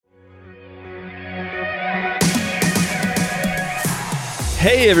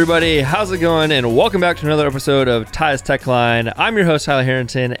Hey everybody, how's it going? And welcome back to another episode of Ty's Tech Line. I'm your host, Tyler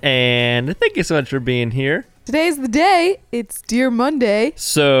Harrington, and thank you so much for being here. Today's the day. It's Dear Monday.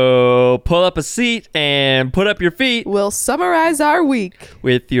 So pull up a seat and put up your feet We'll summarize our week.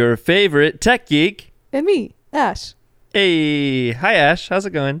 with your favorite tech geek. And me, Ash. Hey, hi Ash, how's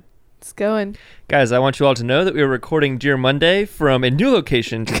it going? It's going. Guys, I want you all to know that we are recording Dear Monday from a new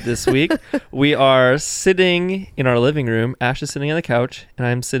location this week. We are sitting in our living room. Ash is sitting on the couch, and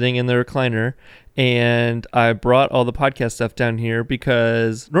I'm sitting in the recliner. And I brought all the podcast stuff down here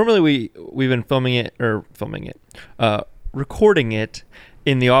because normally we've been recording it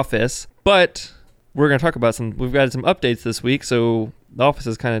in the office. But we're going to talk about we've got some updates this week, so the office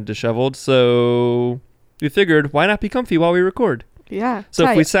is kind of disheveled. So we figured, why not be comfy while we record? Yeah. So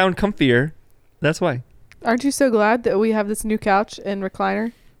if we sound comfier, that's why. Aren't you so glad that we have this new couch and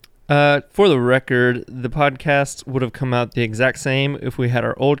recliner? For the record, the podcast would have come out the exact same if we had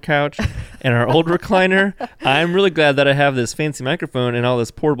our old couch and our old recliner. I'm really glad that I have this fancy microphone and all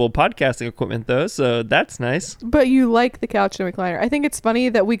this portable podcasting equipment, though, so that's nice. But you like the couch and recliner. I think it's funny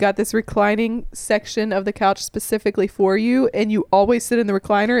that we got this reclining section of the couch specifically for you, and you always sit in the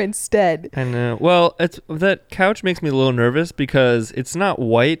recliner instead. I know. Well, that couch makes me a little nervous because it's not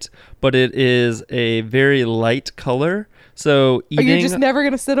white, but it is a very light color. So eating, Are you just never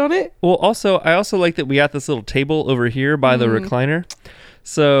going to sit on it? Well, I also like that we got this little table over here by the recliner.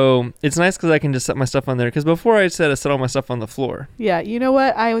 So it's nice because I can just set my stuff on there. Because before I set all my stuff on the floor. Yeah, you know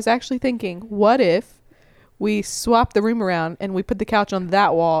what? I was actually thinking, what if we swap the room around and we put the couch on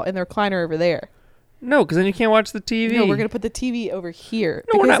that wall and the recliner over there? No, because then you can't watch the TV. No, we're going to put the TV over here.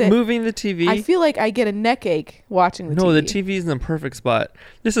 No, we're not moving the TV. I feel like I get a neck ache watching the TV. No, the TV's in the perfect spot.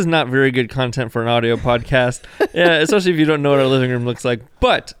 This is not very good content for an audio podcast. Yeah, especially if you don't know what our living room looks like.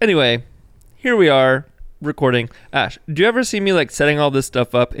 But anyway, here we are recording. Ash, do you ever see me like setting all this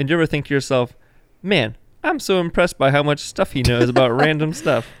stuff up? And do you ever think to yourself, man, I'm so impressed by how much stuff he knows about random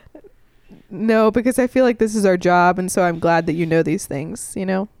stuff? No, because I feel like this is our job. And so I'm glad that you know these things, you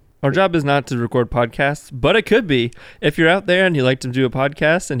know? Our job is not to record podcasts, but it could be. If you're out there and you'd like to do a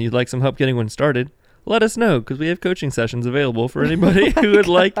podcast and you'd like some help getting one started, let us know because we have coaching sessions available for anybody who would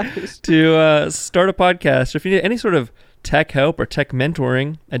like to start a podcast. Or if you need any sort of tech help or tech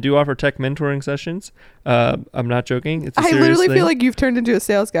mentoring, I do offer tech mentoring sessions. I'm not joking. It's a serious literally thing. feel like you've turned into a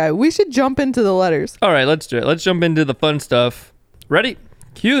sales guy. We should jump into the letters. All right, let's do it. Let's jump into the fun stuff. Ready?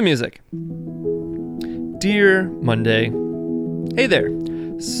 Cue the music. Dear Monday. Hey there.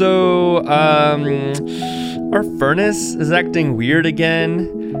 So, our furnace is acting weird again.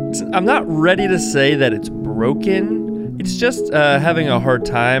 I'm not ready to say that it's broken. It's just having a hard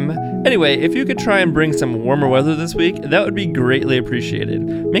time. Anyway, if you could try and bring some warmer weather this week, that would be greatly appreciated.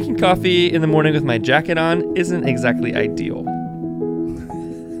 Making coffee in the morning with my jacket on isn't exactly ideal.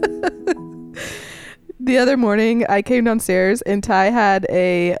 The other morning, I came downstairs and Ty had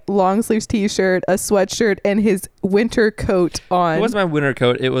a long sleeves t-shirt, a sweatshirt, and his winter coat on. It wasn't my winter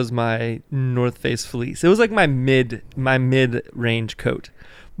coat. It was my North Face fleece. It was like my mid-range coat.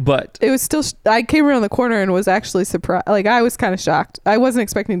 But it was still, I came around the corner and was actually surprised. Like, I was kind of shocked. I wasn't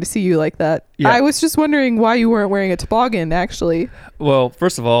expecting to see you like that. Yeah. I was just wondering why you weren't wearing a toboggan, actually. Well,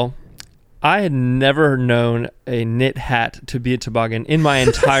 first of all, I had never known a knit hat to be a toboggan in my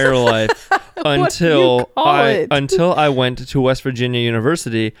entire life until I went to West Virginia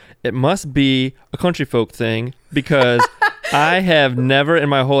University. It must be a country folk thing because I have never in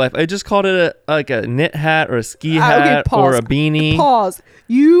my whole life. I just called it a knit hat or a ski hat or a beanie. Pause.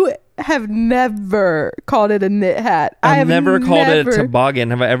 You have never called it a knit hat. I've never called it a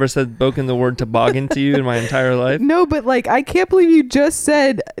toboggan. Have I ever spoken the word toboggan to you in my entire life? No, but like I can't believe you just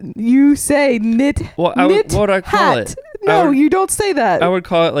said you say knit. Well, what would I call it? No, you don't say that. I would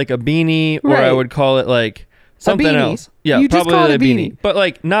call it like a beanie, or I would call it like something else. Yeah, you probably just call it a beanie. But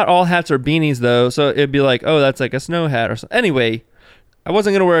like not all hats are beanies though, so it'd be like, oh, that's like a snow hat or something. Anyway, I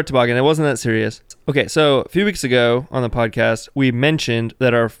wasn't gonna wear a toboggan. It wasn't that serious. Okay, so a few weeks ago on the podcast, we mentioned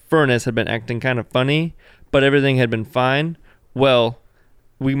that our furnace had been acting kind of funny, but everything had been fine. Well,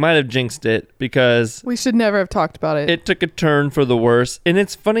 we might have jinxed it because we should never have talked about it. It took a turn for the worse, and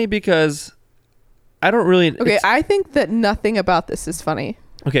it's funny because I don't really. Okay, I think that nothing about this is funny.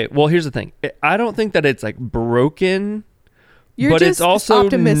 Okay, well, here's the thing. I don't think that it's like broken. But it's also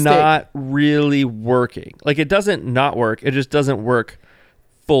optimistic. Not really working. Like it doesn't not work. It just doesn't work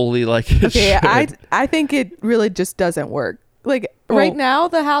fully like it should. I think it really just doesn't work. Like right now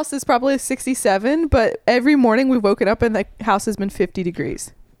the house is probably 67, but every morning we've woken up and the house has been 50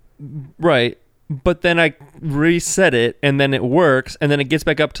 degrees. Right. But then I reset it and then it works and then it gets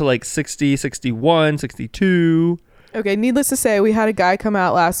back up to like 60, 61, 62. Okay, needless to say, we had a guy come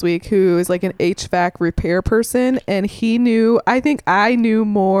out last week who is like an HVAC repair person, and I think I knew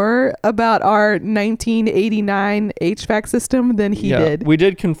more about our 1989 HVAC system than he did. We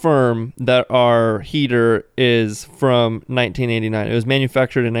did confirm that our heater is from 1989. It was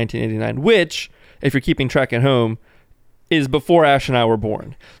manufactured in 1989, which, if you're keeping track at home, is before Ash and I were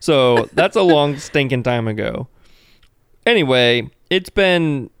born. So that's a long stinking time ago. Anyway, it's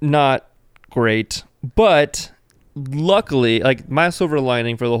been not great, but luckily, like, my silver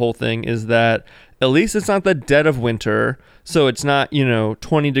lining for the whole thing is that at least it's not the dead of winter, so it's not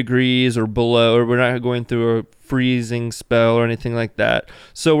 20 degrees or below, or we're not going through a freezing spell or anything like that.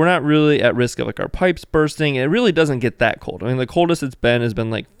 So we're not really at risk of like our pipes bursting. It really doesn't get that cold. I mean, the coldest it's been has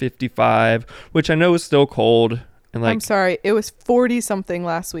been like 55, which I know is still cold. And like, I'm sorry, it was 40 something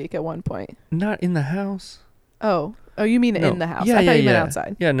last week at one point. Not in the house. Oh, you mean No. in the house? Yeah, I thought you yeah. meant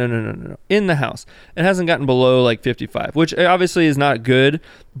outside. Yeah, no. In the house. It hasn't gotten below like 55, which obviously is not good.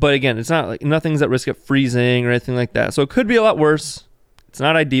 But again, it's not like nothing's at risk of freezing or anything like that. So it could be a lot worse. It's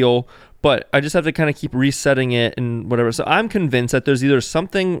not ideal, but I just have to kind of keep resetting it and whatever. So I'm convinced that there's either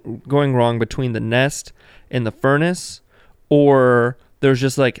something going wrong between the Nest and the furnace, or there's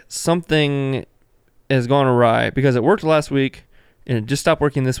just like something has gone awry, because it worked last week and it just stopped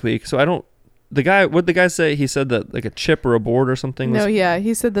working this week. So what'd the guy say? He said that like a chip or a board or something. No, yeah,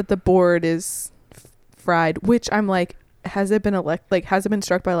 he said that the board is fried, which I'm like, has it been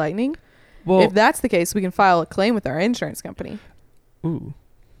struck by lightning? Well, If that's the case, we can file a claim with our insurance company. ooh,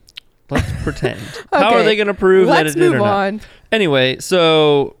 let's pretend. How are they going to prove that it Let's did or move not? on. Anyway,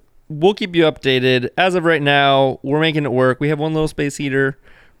 so we'll keep you updated. As of right now, we're making it work. We have one little space heater.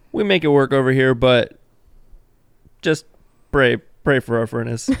 We make it work over here, but just pray for our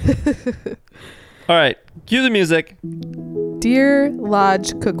furnace. All right, cue the music. Dear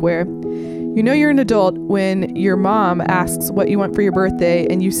Lodge Cookware, you know you're an adult when your mom asks what you want for your birthday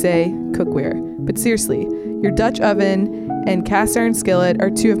and you say cookware. But seriously, your Dutch oven and cast iron skillet are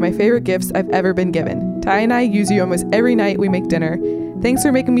two of my favorite gifts I've ever been given. Ty and I use you almost every night we make dinner. Thanks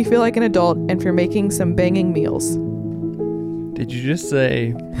for making me feel like an adult and for making some banging meals. Did you just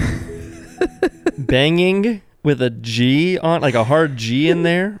say banging with a G on, like a hard G in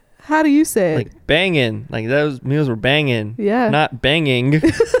there? How do you say it? Like banging. Like those meals were banging. Yeah. Not banging.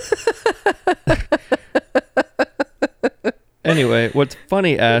 Anyway, what's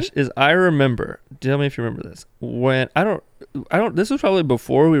funny, Ash, is I remember, tell me if you remember this, when this was probably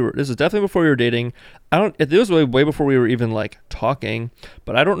this was definitely before we were dating. It was way before we were even like talking,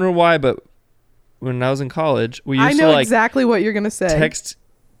 but I don't know why, but when I was in college, we used to like exactly what you're going to say. text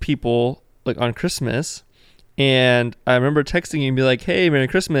people like on Christmas. And I remember texting you and be like, hey, Merry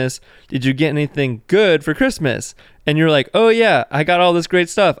Christmas. Did you get anything good for Christmas? And you're like, oh, yeah, I got all this great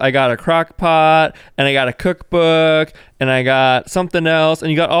stuff. I got a crock pot and I got a cookbook and I got something else.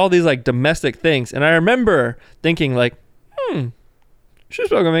 And you got all these like domestic things. And I remember thinking like, she's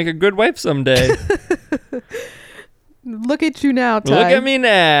probably going to make a good wife someday. Look at you now, Ty. Look at me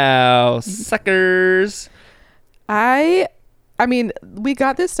now, suckers. I mean, we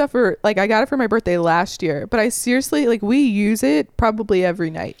got this stuff I got it for my birthday last year, but I seriously, we use it probably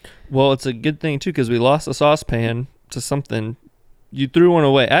every night. Well, it's a good thing, too, because we lost a saucepan to something. You threw one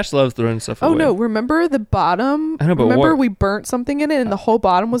away. Ash loves throwing stuff away. Oh, no. Remember the bottom? I know, but remember what? we burnt something in it and the whole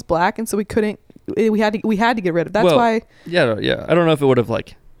bottom was black, and so we couldn't, we had to get rid of it. That's why. Yeah. I don't know if it would have,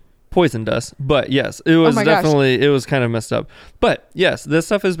 poisoned us, but yes, it was definitely, it was kind of messed up. But, yes, this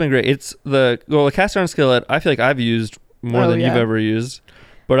stuff has been great. It's the cast iron skillet, I feel like I've used more than you've ever used,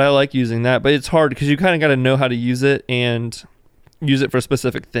 but I like using that. But it's hard because you kind of got to know how to use it and use it for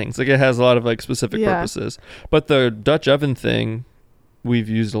specific things. Like, it has a lot of specific purposes. But the Dutch oven thing we've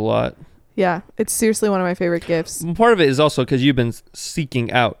used a lot. Yeah, it's seriously one of my favorite gifts. Part of it is also because you've been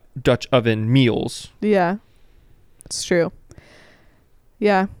seeking out Dutch oven meals. Yeah, it's true.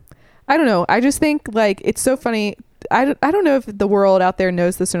 Yeah, I don't know. I just think it's so funny. I don't know if the world out there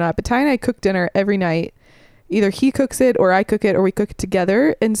knows this or not, but Ty and I cook dinner every night. Either he cooks it or I cook it or we cook it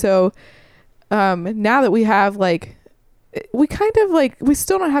together. And so now that we have we kind of we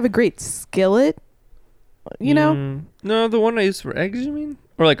still don't have a great skillet, you know? No, the one I use for eggs, you mean?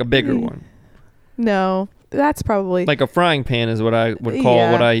 Or a bigger one? No, that's probably... a frying pan is what I would call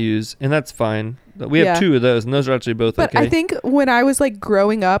what I use. And that's fine. We have two of those and those are actually both okay. But I think when I was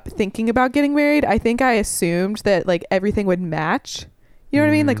growing up thinking about getting married, I think I assumed that everything would match. You know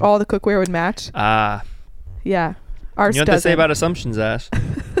what I mean? All the cookware would match. Ah. Yeah. Ours you know what they say about assumptions, Ash?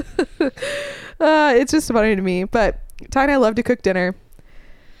 It's just funny to me. But Ty and I love to cook dinner.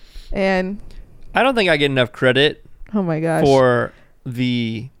 And I don't think I get enough credit oh my gosh, for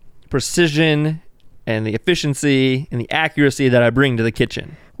the precision and the efficiency and the accuracy that I bring to the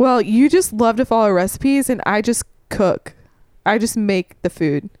kitchen. Well, you just love to follow recipes, and I just cook. I just make the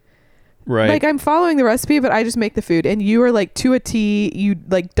food. Right. Like, I'm following the recipe, but I just make the food. And you are like to a T, you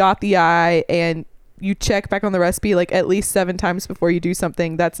like dot the I, and you check back on the recipe like at least 7 times before you do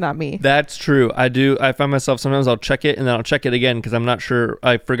something. That's not me. That's true. I find myself sometimes I'll check it and then I'll check it again because I'm not sure.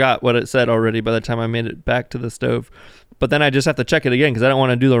 I forgot what it said already by the time I made it back to the stove. But then I just have to check it again because I don't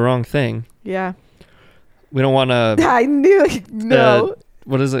want to do the wrong thing. Yeah. We don't want to. I knew it. No.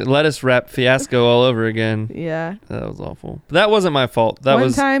 What is it? Lettuce wrap fiasco all over again. Yeah. That was awful. But that wasn't my fault. That One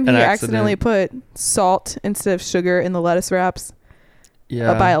was time an he accident. accidentally put salt instead of sugar in the lettuce wraps.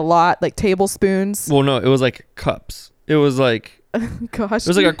 Yeah. By a lot, like tablespoons. Well, no, it was like cups. It was like Gosh. it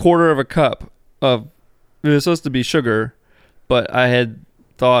was like a quarter of a cup of. It was supposed to be sugar, but I had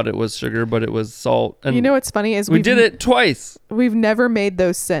thought it was sugar, but it was salt. And you know what's funny is we did it twice. We've never made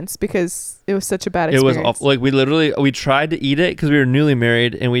those since because it was such a bad It experience. was awful. Like we tried to eat it because we were newly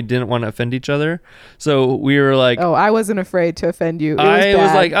married and we didn't want to offend each other. So we were like, oh, I wasn't afraid to offend you. I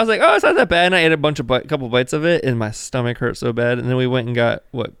was like, oh, it's not that bad. And I ate a couple bites of it and my stomach hurt so bad. And then we went and got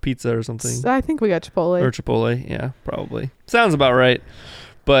pizza or something. I think we got Chipotle. Or Chipotle. Yeah, probably. Sounds about right.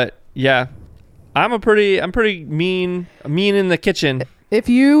 But yeah, I'm pretty mean in the kitchen. If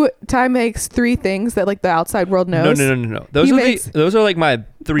Ty makes 3 things that like the outside world knows. No. Those are like my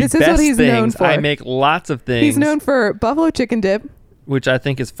 3 This best is what he's known things. for. I make lots of things. He's known for buffalo chicken dip. Which I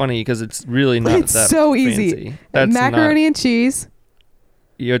think is funny because it's really not It's that so fancy. easy. That's Macaroni and cheese.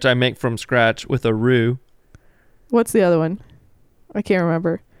 Which I make from scratch with a roux. What's the other one? I can't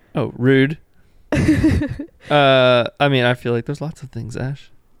remember. Oh, rude. I mean, I feel like there's lots of things,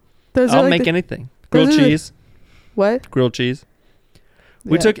 Ash. I'll make anything. Grilled cheese. What? Grilled cheese.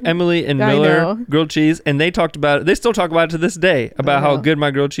 We Yeah. took Emily and I Miller know. grilled cheese, and they talked about it. They still talk about it to this day about how good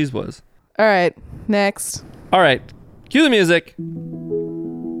my grilled cheese was. All right. Next. All right. Cue the music.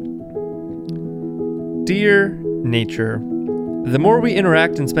 Dear nature, the more we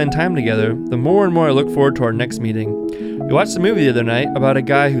interact and spend time together, the more and more I look forward to our next meeting. We watched a movie the other night about a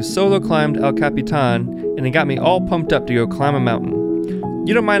guy who solo climbed El Capitan, and it got me all pumped up to go climb a mountain.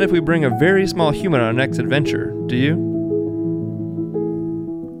 You don't mind if we bring a very small human on our next adventure, do you?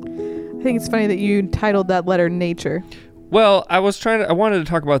 I think it's funny that you titled that letter Nature. Well, I wanted to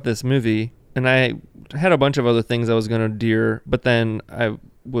talk about this movie, and I had a bunch of other things I was going to dear, but then I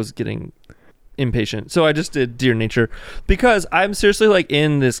was getting impatient. So I just did Dear Nature because I'm seriously like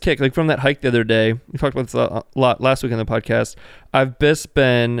in this kick, like from that hike the other day. We talked about this a lot last week on the podcast. I've just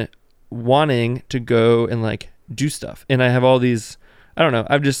been wanting to go and like do stuff. And I have all these, I don't know,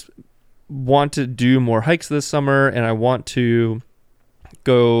 I've just want to do more hikes this summer, and I want to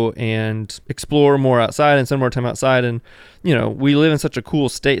go and explore more outside and spend more time outside. And you know, we live in such a cool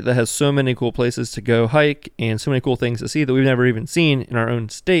state that has so many cool places to go hike and so many cool things to see that we've never even seen in our own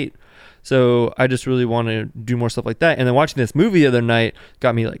state. So I just really want to do more stuff like that. And then watching this movie the other night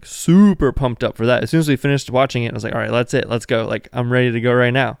got me like super pumped up for that. As soon as we finished watching it, I was like, all right, that's it, let's go. Like, I'm ready to go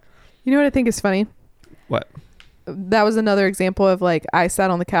right now. You know what I think is funny? What? That was another example of like I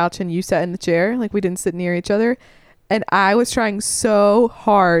sat on the couch and you sat in the chair. Like we didn't sit near each other. And I was trying so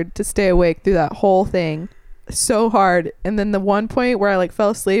hard to stay awake through that whole thing. So hard. And then the one point where I like fell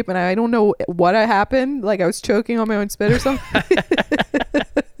asleep and I don't know what happened. Like I was choking on my own spit or something.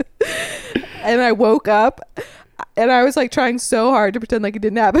 And I woke up and I was like trying so hard to pretend like it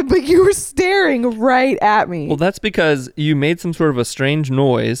didn't happen, but you were staring right at me. Well, that's because you made some sort of a strange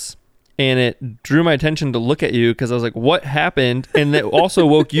noise and it drew my attention to look at you because I was like, what happened? And it also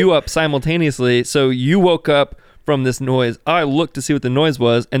woke you up simultaneously. So you woke up from this noise. I looked to see what the noise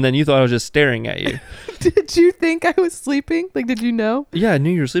was, and then you thought I was just staring at you. Did you think I was sleeping? Like, did you know? Yeah, I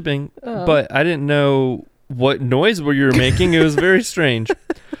knew you were sleeping, but I didn't know what noise you were making. It was very strange.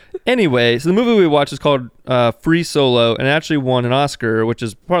 Anyway, so the movie we watched is called Free Solo, and it actually won an Oscar, which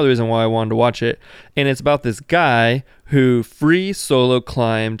is part of the reason why I wanted to watch it. And it's about this guy who free solo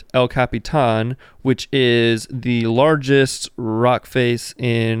climbed El Capitan, which is the largest rock face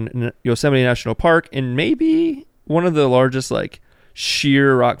in Yosemite National Park, and maybe one of the largest like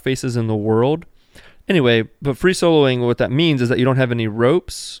sheer rock faces in the world. Anyway, but free soloing, what that means is that you don't have any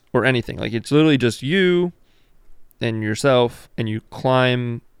ropes or anything. Like it's literally just you and yourself, and you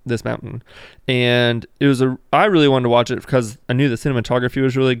climb this mountain. And I really wanted to watch it because I knew the cinematography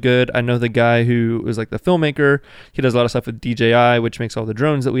was really good. I know the guy who was like the filmmaker. He does a lot of stuff with DJI, which makes all the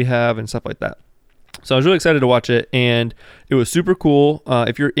drones that we have and stuff like that. So I was really excited to watch it, and it was super cool.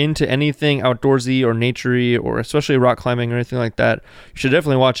 If you're into anything outdoorsy or naturey, or especially rock climbing or anything like that, you should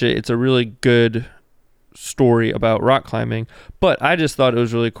definitely watch it. It's a really good story about rock climbing, but I just thought it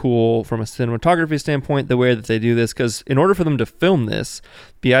was really cool from a cinematography standpoint, the way that they do this, because in order for them to film this,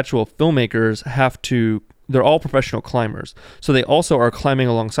 the actual filmmakers they're all professional climbers. So they also are climbing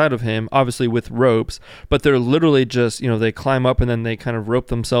alongside of him, obviously with ropes, but they're literally just, they climb up and then they kind of rope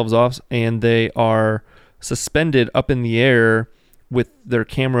themselves off, and they are suspended up in the air with their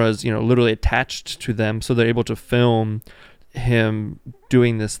cameras, literally attached to them. So they're able to film him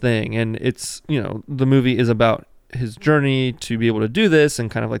doing this thing. And it's, the movie is about his journey to be able to do this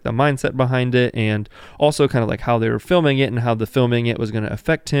and kind of like the mindset behind it, and also kind of like how they were filming it and how the filming it was going to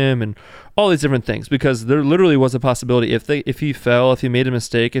affect him and all these different things, because there literally was a possibility if he fell, if he made a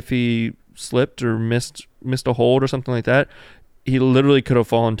mistake, if he slipped or missed a hold or something like that, he literally could have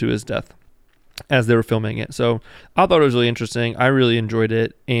fallen to his death as they were filming it. So I thought it was really interesting. I really enjoyed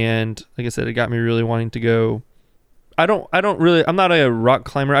it, and like I said, it got me really wanting to go. I'm not a rock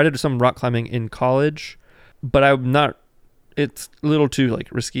climber. I did some rock climbing in college, but it's a little too like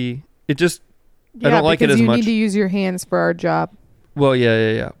risky. I don't like it as much. You need to use your hands for our job. Well,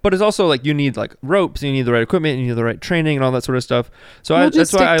 yeah. But it's also like you need like ropes, you need the right equipment, you need the right training and all that sort of stuff. So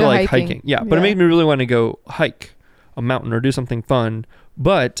that's why I like hiking. Yeah, but it made me really want to go hike a mountain or do something fun.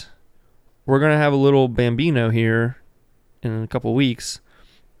 But we're going to have a little Bambino here in a couple weeks.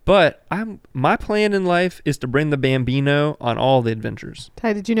 But my plan in life is to bring the Bambino on all the adventures.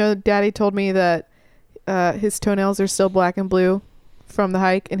 Ty, did you know Daddy told me that his toenails are still black and blue from the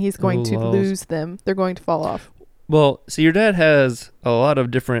hike, and he's going to lose them. They're going to fall off. Well, see, your dad has a lot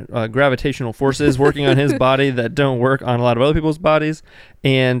of different gravitational forces working on his body that don't work on a lot of other people's bodies.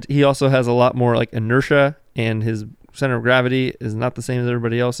 And he also has a lot more like inertia, and his center of gravity is not the same as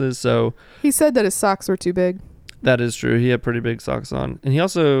everybody else's. So he said that his socks were too big. That is true. He had pretty big socks on. And he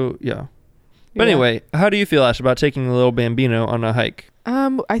also, yeah. But anyway, how do you feel, Ash, about taking the little Bambino on a hike?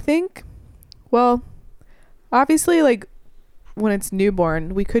 I think, well, obviously, like, when it's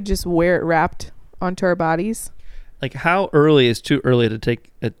newborn, we could just wear it wrapped onto our bodies. Like, how early is too early to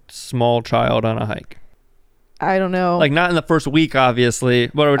take a small child on a hike? I don't know. Like, not in the first week, obviously.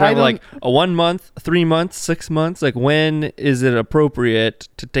 But we're talking like a 1 month, 3 months, 6 months. Like, when is it appropriate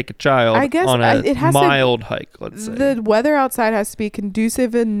to take a child on a mild hike, let's say? The weather outside has to be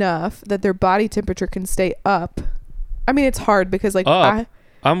conducive enough that their body temperature can stay up. I mean, it's hard because, like,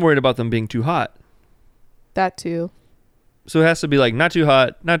 I'm worried about them being too hot. That too. So it has to be, like, not too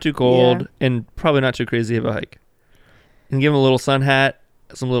hot, not too cold, and probably not too crazy of a hike. And give them a little sun hat,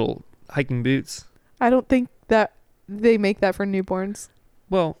 some little hiking boots. I don't think that they make that for newborns.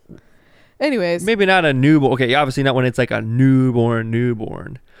 Well, anyways, maybe not a newborn. Okay, obviously not when it's like a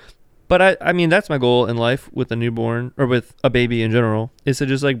newborn. But I mean, that's my goal in life with a newborn, or with a baby in general, is to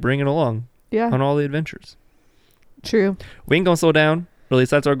just like bring it along. Yeah. On all the adventures. True. We ain't gonna slow down. Or at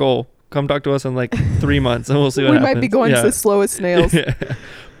least that's our goal. Come talk to us in like 3 months and we'll see what happens. We might be going the slowest snails. Yeah.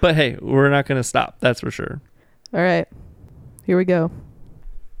 But hey, we're not gonna stop. That's for sure. All right. Here we go.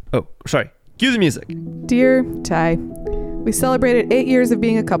 Oh, sorry. Cue the music. Dear Ty, we celebrated 8 years of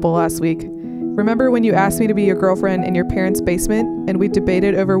being a couple last week. Remember when you asked me to be your girlfriend in your parents' basement, and we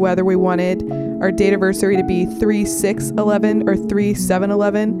debated over whether we wanted our date anniversary to be 3/6/11 or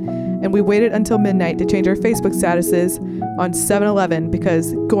 3/7/11, and we waited until midnight to change our Facebook statuses on 7/11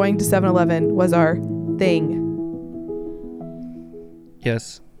 because going to 7-Eleven was our thing.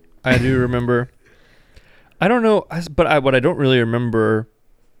 Yes, I do remember. I don't know, but what I don't really remember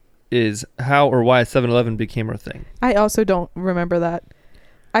is how or why 7-Eleven became our thing. I also don't remember that.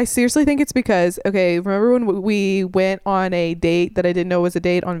 I seriously think it's because, okay, remember when we went on a date that I didn't know was a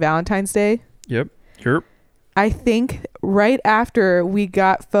date on Valentine's Day? Yep. Sure. I think right after we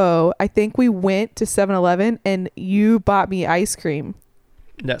got pho, I think we went to 7-Eleven and you bought me ice cream.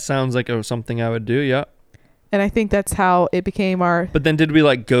 That sounds like something I would do, yeah. And I think that's how it became our... But then did we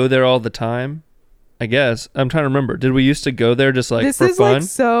like go there all the time? I guess. I'm trying to remember. Did we used to go there just like for fun? This is like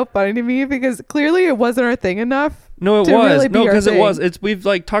so funny to me because clearly it wasn't our thing enough. No, it was. No, because it was. We've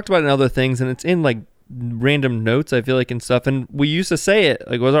like talked about it in other things, and it's in like random notes, I feel like, and stuff. And we used to say it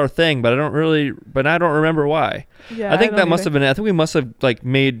like was our thing, but I don't remember why. Yeah, I think that must have been. I think we must have like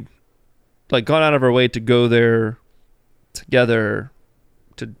made, like gone out of our way to go there together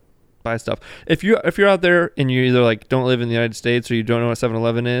to buy stuff. If you're out there and you either like don't live in the United States or you don't know what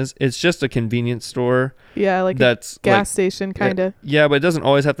 7-Eleven is, it's just a convenience store. Yeah, like that's a gas station kind of. Yeah, but it doesn't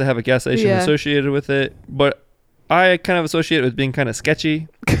always have to have a gas station associated with it. But I kind of associate it with being kind of sketchy.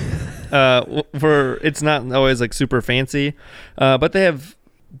 For it's not always like super fancy, but they have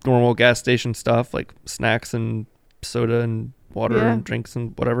normal gas station stuff like snacks and soda and water and drinks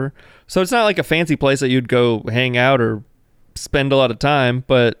and whatever. So it's not like a fancy place that you'd go hang out or spend a lot of time,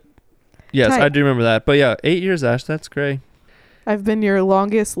 but Yes, Tight. I do remember that. But yeah, 8 years, Ash. That's great. I've been your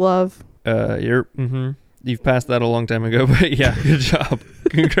longest love. You've passed that a long time ago, but yeah, good job.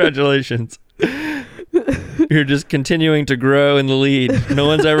 Congratulations. You're just continuing to grow in the lead. No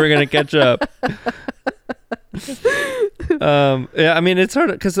one's ever going to catch up. Yeah, I mean, it's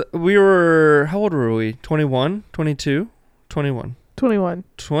hard because how old were we? 21, 22, 21. 21.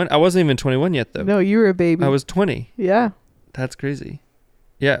 20. I wasn't even 21 yet, though. No, you were a baby. I was 20. Yeah. That's crazy.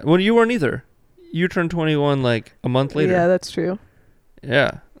 Yeah. Well, you weren't either. You turned 21 like a month later. Yeah, that's true.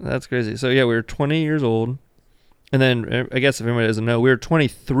 Yeah, that's crazy. So yeah, we were 20 years old. And then I guess if anybody doesn't know, we were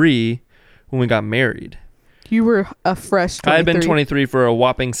 23 when we got married. You were a fresh 23. I had been 23 for a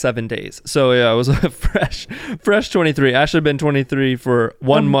whopping 7 days. So yeah, I was a fresh 23. Ash had been 23 for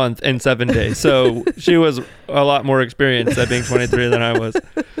 1 month and 7 days. So she was a lot more experienced at being 23 than I was.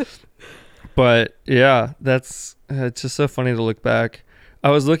 But yeah, it's just so funny to look back. I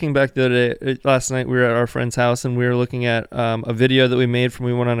was looking back the other day, last night we were at our friend's house and we were looking at a video that we made from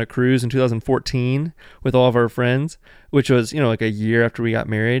we went on a cruise in 2014 with all of our friends, which was, like a year after we got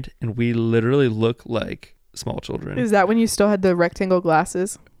married, and we literally look like small children. Is that when you still had the rectangle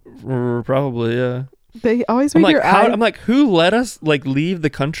glasses? Probably, yeah. They always make your eye. I'm like, who let us leave the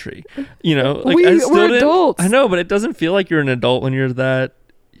country? Like we're adults. I know, but it doesn't feel like you're an adult when you're that.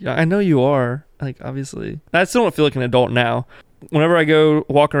 Yeah, I know you are. Like, obviously, I still don't feel like an adult now. Whenever I go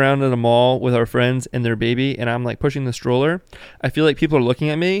walk around in a mall with our friends and their baby and I'm like pushing the stroller, I feel like people are looking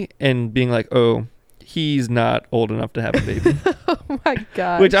at me and being like, oh, he's not old enough to have a baby. Oh my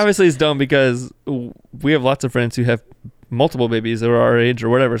gosh. Which obviously is dumb because we have lots of friends who have multiple babies that are our age or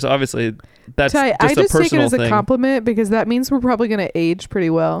whatever. So obviously that's just a personal thing. I just take it as a compliment because that means we're probably going to age pretty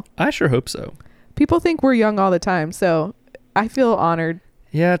well. I sure hope so. People think we're young all the time. So I feel honored.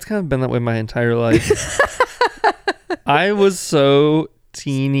 Yeah, it's kind of been that way my entire life. I was so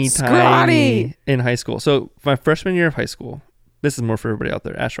teeny tiny in high school. So my freshman year of high school, this is more for everybody out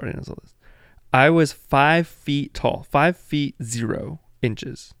there. Ash already knows all this. I was 5 feet tall, 5 feet 0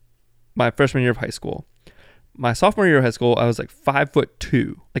 inches. My freshman year of high school. My sophomore year of high school, I was like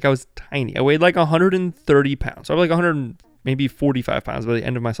 5'2". Like I was tiny. I weighed like 130 pounds. So I was like 100, maybe 45 pounds by the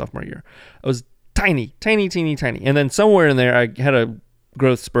end of my sophomore year. I was tiny. And then somewhere in there, I had a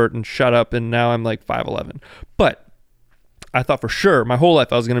growth spurt and shut up, and now I'm like 5'11". But I thought for sure my whole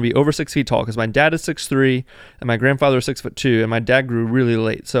life I was going to be over 6 feet tall because my dad is 6'3" and my grandfather is 6'2", and my dad grew really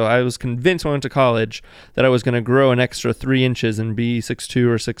late. So I was convinced when I went to college that I was going to grow an extra 3 inches and be 6'2"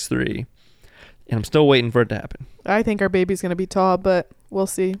 or 6'3". And I'm still waiting for it to happen. I think our baby's going to be tall, but we'll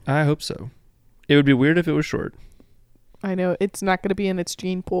see. I hope so. It would be weird if it was short. I know. It's not going to be in its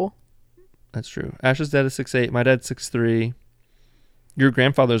gene pool. That's true. Ash's dad is 6'8". My dad's 6'3". Your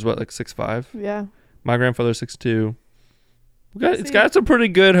grandfather's what, like 6'5"? Yeah. My grandfather's 6'2". It's got some pretty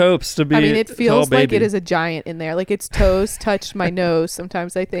good hopes to be. I mean, it feels like it is a giant in there. Like its toes touched my nose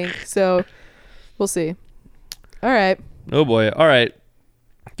sometimes, I think. So we'll see. All right. Oh boy. All right.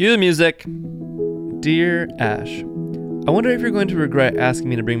 Cue the music. Dear Ash, I wonder if you're going to regret asking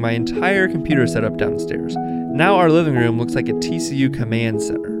me to bring my entire computer setup downstairs. Now our living room looks like a TCU command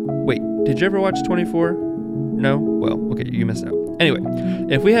center. Wait, did you ever watch 24? No? Well, okay, you missed out. Anyway,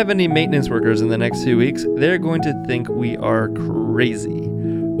 if we have any maintenance workers in the next 2 weeks, they're going to think we are crazy.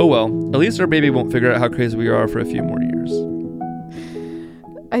 Oh well, at least our baby won't figure out how crazy we are for a few more years.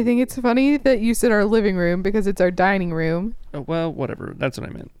 I think it's funny that you said our living room because it's our dining room. Oh, well, whatever. That's what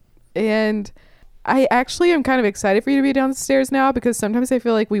I meant. And I actually am kind of excited for you to be downstairs now because sometimes I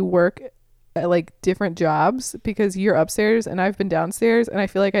feel like we work at like different jobs because you're upstairs and I've been downstairs and I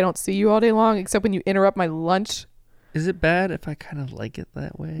feel like I don't see you all day long except when you interrupt my lunch. Is it bad if I kind of like it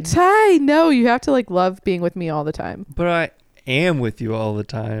that way? Ty, no, you have to like love being with me all the time. But I am with you all the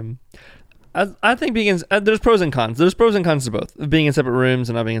time. I think being in, there's pros and cons. There's pros and cons to both, being in separate rooms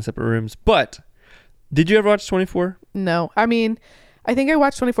and not being in separate rooms. But did you ever watch 24? No. I mean, I think I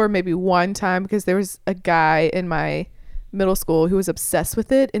watched 24 maybe one time because there was a guy in my middle school who was obsessed with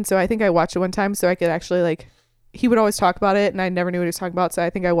it. And so I think I watched it one time so I could actually like, he would always talk about it and I never knew what he was talking about. So I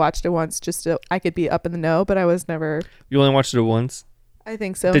think I watched it once just so I could be up in the know, but I was never. You only watched it once? I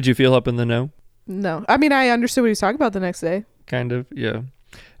think so. Did you feel up in the know? No. I mean, I understood what he was talking about the next day. Kind of, yeah.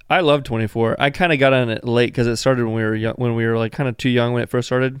 I love 24. I kind of got on it late because it started when we were young, when we were like kind of too young when it first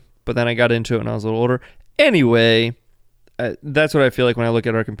started. But then I got into it when I was a little older. Anyway, that's what I feel like when I look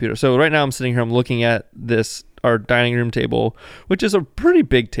at our computer. So right now I'm sitting here, I'm looking at our dining room table, which is a pretty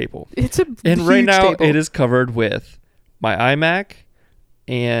big table. It's a and huge right now table. It is covered with my iMac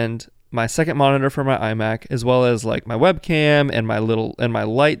and my second monitor for my iMac, as well as like my webcam and my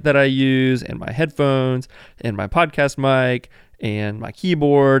light that I use and my headphones and my podcast mic and my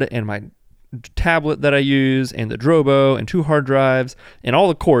keyboard and my tablet that I use and the Drobo and 2 hard drives and all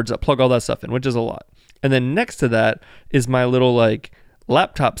the cords that plug all that stuff in, which is a lot. And then next to that is my little like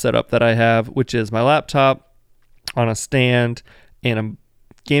laptop setup that I have, which is my laptop on a stand and a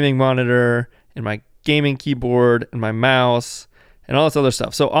gaming monitor and my gaming keyboard and my mouse and all this other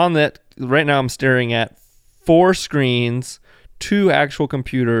stuff. So on that, right now I'm staring at 4 screens, 2 actual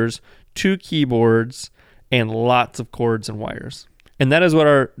computers, 2 keyboards, and lots of cords and wires. And that is what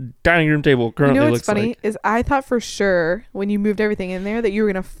our dining room table currently looks like. You know what's funny is I thought for sure when you moved everything in there that you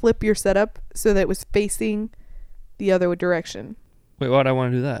were going to flip your setup so that it was facing the other direction. Wait, why would I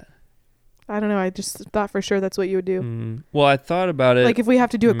want to do that? I don't know. I just thought for sure that's what you would do. Well, I thought about it. Like if we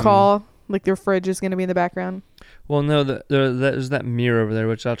have to do a call, like their fridge is going to be in the background. Well, no, there's that mirror over there,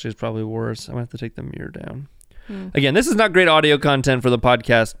 which actually is probably worse. I'm going to have to take the mirror down. Again, this is not great audio content for the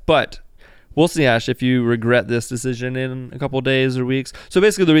podcast, but we'll see, Ash, if you regret this decision in a couple days or weeks. So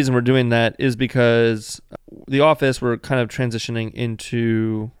basically the reason we're doing that is because the office, we're kind of transitioning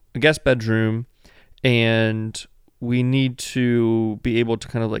into a guest bedroom, and we need to be able to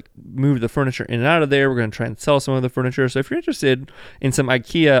kind of like move the furniture in and out of there. We're going to try and sell some of the furniture. So if you're interested in some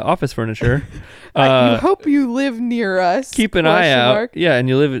IKEA office furniture, I hope you live near us. Keep an eye out. Yeah, and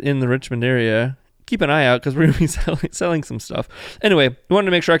you live in the Richmond area. Keep an eye out because we're going to be selling some stuff. Anyway, we wanted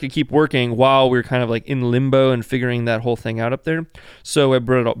to make sure I could keep working while we're kind of like in limbo and figuring that whole thing out up there. So I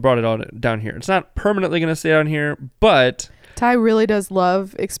brought it all down here. It's not permanently going to stay down here, but Ty really does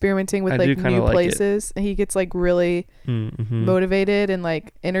love experimenting with like new places. And he gets like really motivated and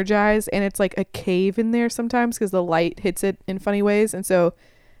like energized. And it's like a cave in there sometimes because the light hits it in funny ways. And so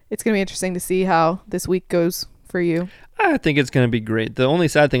it's going to be interesting to see how this week goes for you. I think it's going to be great. The only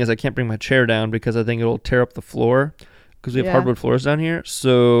sad thing is I can't bring my chair down because I think it'll tear up the floor because we have hardwood floors down here.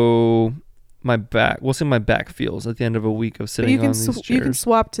 So we'll see how my back feels at the end of a week of sitting on these chairs. You can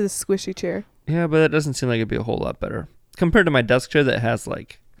swap to the squishy chair. Yeah, but that doesn't seem like it'd be a whole lot better compared to my desk chair that has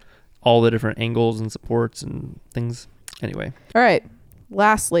like all the different angles and supports and things. Anyway. All right.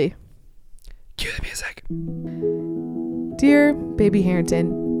 Lastly. Cue the music. Dear baby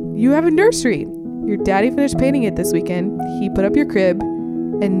Harrington, you have a nursery. Your daddy finished painting it this weekend. He put up your crib,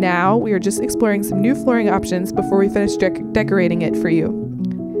 and now we are just exploring some new flooring options before we finish decorating it for you.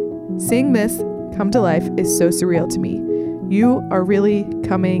 Seeing this come to life is so surreal to me. You are really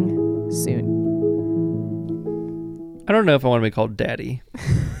coming soon. I don't know if I want to be called daddy.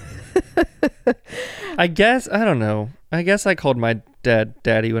 I don't know. I guess I called my dad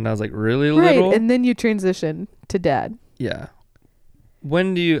daddy when I was like really little. Right, and then you transition to dad. Yeah.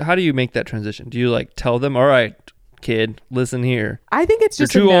 How do you make that transition? Do you like tell them, all right, kid, listen here. I think it's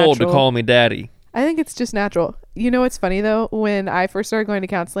just you're too old to call me daddy. I think it's just natural. You know what's funny though? When I first started going to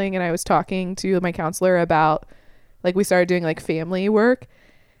counseling and I was talking to my counselor about, like we started doing like family work,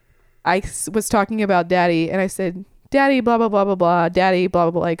 I was talking about daddy and I said, daddy, blah, blah, blah, blah, blah, daddy, blah,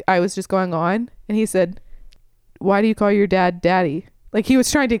 blah, blah. Like I was just going on. And he said, why do you call your dad daddy? Like he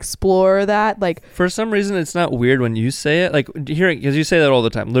was trying to explore that. Like for some reason, it's not weird when you say it. Like hearing, because you say that all the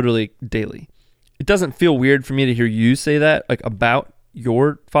time, literally daily. It doesn't feel weird for me to hear you say that, like about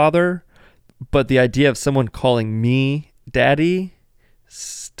your father. But the idea of someone calling me daddy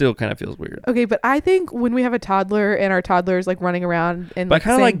still kind of feels weird. Okay, but I think when we have a toddler and our toddler is like running around and but I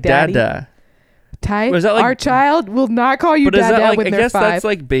kind of like dada. Ty, like, our child will not call you dada when they're 5. I guess that's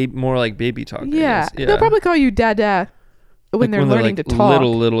like more like baby talk. Yeah, they'll probably call you dada. When they're learning to talk.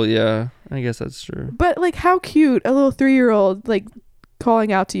 Little, yeah. I guess that's true. But like how cute, a little 3-year-old like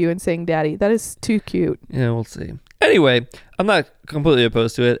calling out to you and saying daddy. That is too cute. Yeah, we'll see. Anyway, I'm not completely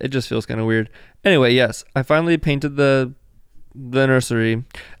opposed to it. It just feels kind of weird. Anyway, yes, I finally painted the nursery.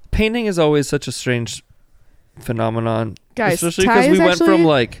 Painting is always such a strange phenomenon. Guys, especially because we went from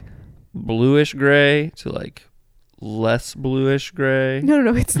like bluish gray to like less bluish gray.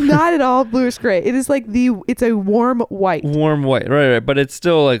 No, it's not at all bluish gray. It is like it's a warm white. Right, but it's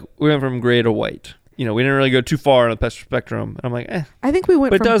still like we went from gray to white. You know, we didn't really go too far on the spectrum. And I'm like, I think we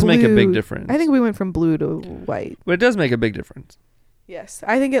went. But it does make a big difference. I think we went from blue to white. But it does make a big difference. Yes,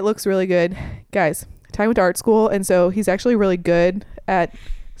 I think it looks really good, guys. Ty went to art school, and so he's actually really good at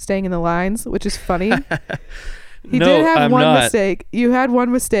staying in the lines, which is funny. He did have one mistake. You had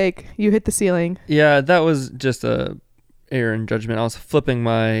one mistake. You hit the ceiling. Yeah, that was just a error in judgment. I was flipping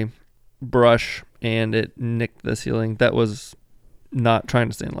my brush and it nicked the ceiling. That was not trying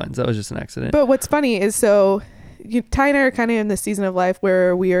to stay in lines. That was just an accident. But what's funny is Ty and I are kind of in the season of life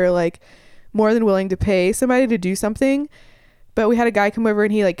where we are like more than willing to pay somebody to do something But we had a guy come over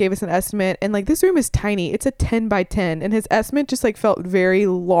and he like gave us an estimate, and like this room is tiny. It's a 10 by 10, and his estimate just like felt very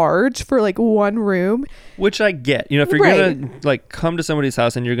large for like one room. Which I get. You know, if you're gonna like come to somebody's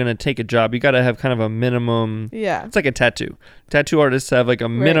house and you're gonna take a job, you gotta have kind of a minimum. Yeah. It's like a tattoo. Tattoo artists have like a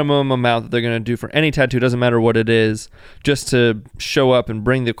minimum amount that they're gonna do for any tattoo. Doesn't matter what it is, just to show up and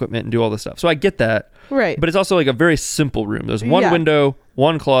bring the equipment and do all this stuff. So I get that. Right. But it's also like a very simple room. There's one window,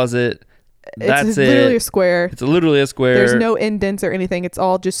 one closet. That's it's literally it. a square. It's literally a square. There's no indents or anything. It's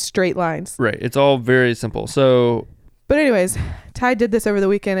all just straight lines. Right. It's all very simple. So, but anyways, Ty did this over the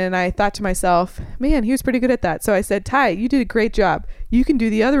weekend, and I thought to myself, man, he was pretty good at that. So I said, Ty, you did a great job. You can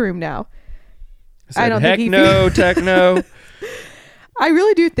do the other room now. I don't think techno. I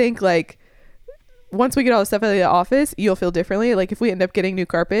really do think like once we get all the stuff out of the office, you'll feel differently. Like if we end up getting new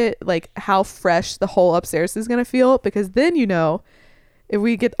carpet, like how fresh the whole upstairs is going to feel, because then if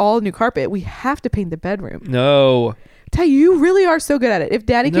we get all new carpet, we have to paint the bedroom. No. Ty, you really are so good at it. If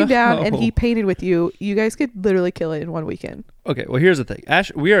Daddy came down and he painted with you, you guys could literally kill it in one weekend. Okay, well, here's the thing.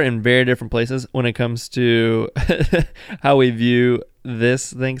 Ash, we are in very different places when it comes to how we view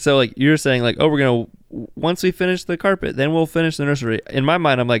this thing. So, like, you're saying, like, oh, we're going to, once we finish the carpet, then we'll finish the nursery. In my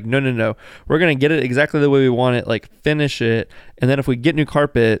mind, I'm like, no. We're going to get it exactly the way we want it, like, finish it. And then if we get new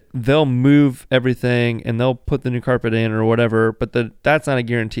carpet, they'll move everything and they'll put the new carpet in or whatever. But that's not a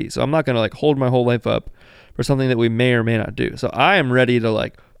guarantee. So I'm not going to, like, hold my whole life up for something that we may or may not do. So I am ready to,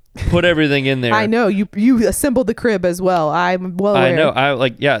 like, put everything in there. I know you assembled the crib as well. I'm well aware. I know.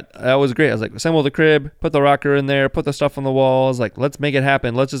 That was great. I was like, assemble the crib, put the rocker in there, put the stuff on the walls. Like, let's make it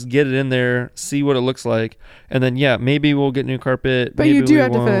happen. Let's just get it in there, see what it looks like, and then maybe we'll get new carpet. But you do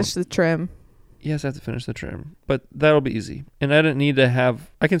have to finish the trim. Yes, I have to finish the trim, but that'll be easy. And I didn't need to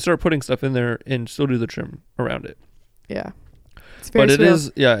have. I can start putting stuff in there and still do the trim around it. Yeah. It's very but it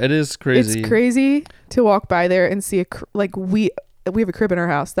is crazy. It's crazy to walk by there and see we have a crib in our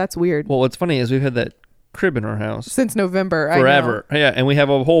house. That's weird. Well, what's funny is we've had that crib in our house since November. Forever. I know. Yeah, and we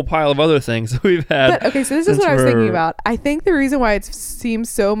have a whole pile of other things we've had. But, okay, so this is what I was thinking about. I think the reason why it seems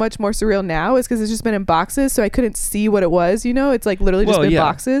so much more surreal now is because it's just been in boxes, so I couldn't see what it was. You know, it's like literally just been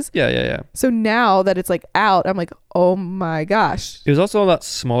boxes. Yeah. So now that it's like out, I'm like, oh my gosh. It was also a lot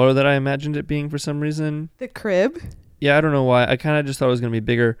smaller than I imagined it being for some reason. The crib? Yeah, I don't know why. I kind of just thought it was going to be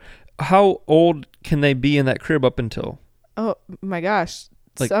bigger. How old can they be in that crib up until? Oh my gosh.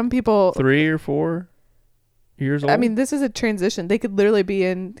 Like some people 3 or 4 years old. I mean, this is a transition. They could literally be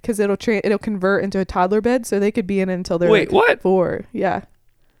in, because it'll convert into a toddler bed, so they could be in until they're what? 4. Yeah.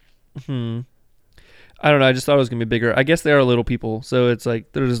 I don't know. I just thought it was gonna be bigger. I guess they are little people, so it's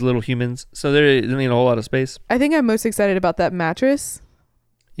like they're just little humans, so they don't need a whole lot of space. I think I'm most excited about that mattress.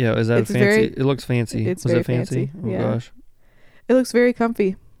 Yeah, is that fancy? It looks fancy. It's very fancy. Oh gosh, it looks very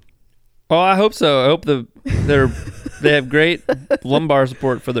comfy. Oh, I hope so. I hope they have great lumbar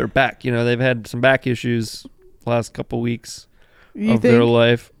support for their back. You know, they've had some back issues the last couple weeks their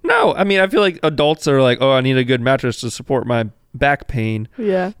life. No, I mean, I feel like adults are like, oh, I need a good mattress to support my back pain.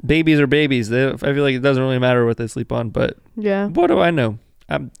 Yeah. Babies are babies. I feel like it doesn't really matter what they sleep on, but yeah. What do I know?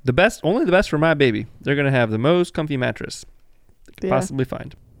 Only the best for my baby. They're going to have the most comfy mattress they could possibly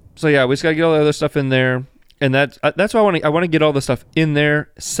find. So yeah, we just got to get all the other stuff in there. And that's why I want to get all the stuff in there,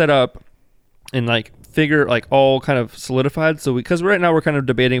 set up, and like figure like all kind of solidified. So because right now we're kind of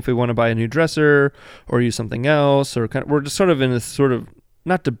debating if we want to buy a new dresser or use something else, or we're just sort of in this sort of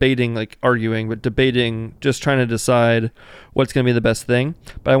not debating like arguing, but debating, just trying to decide what's going to be the best thing.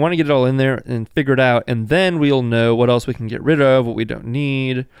 But I want to get it all in there and figure it out, and then we'll know what else we can get rid of, what we don't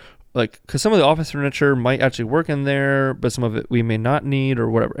need. Like, because some of the office furniture might actually work in there, but some of it we may not need or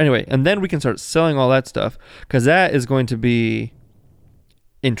whatever. Anyway, and then we can start selling all that stuff, because that is going to be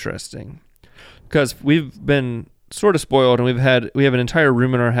interesting. Because we've been sort of spoiled, and we have an entire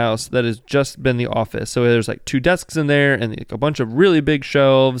room in our house that has just been the office. So there's like 2 desks in there and like a bunch of really big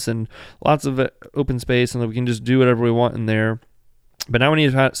shelves and lots of open space, and we can just do whatever we want in there. But now we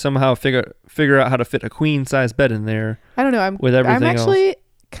need to somehow figure out how to fit a queen size bed in there. I don't know. I'm actually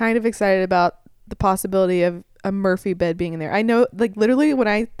kind of excited about the possibility of a Murphy bed being in there. I know, like, literally when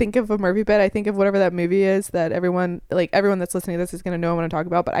I think of a Murphy bed, I think of whatever that movie is that everyone that's listening to this is going to know what I'm talking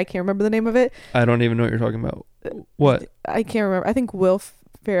about, but I can't remember the name of it. I don't even know what you're talking about. What? I can't remember. I think Will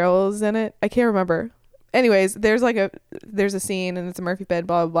Ferrell is in it. I can't remember. Anyways, there's a scene and it's a Murphy bed,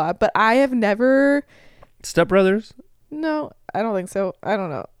 blah, blah, blah. But I have never... Step Brothers? No, I don't think so. I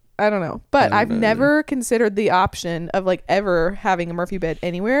don't know. But I've never considered the option of like ever having a Murphy bed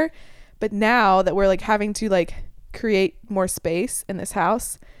anywhere. But now that we're like having to like create more space in this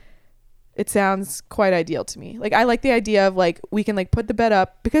house, it sounds quite ideal to me. Like I like the idea of like we can like put the bed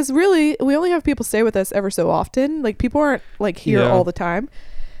up, because really we only have people stay with us ever so often. Like people aren't like here all the time.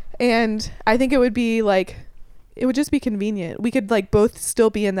 And I think it would be like, it would just be convenient. We could like both still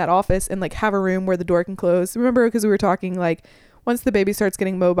be in that office and like have a room where the door can close. Remember, because we were talking like once the baby starts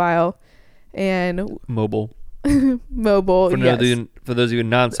getting mobile and mobile. For those of you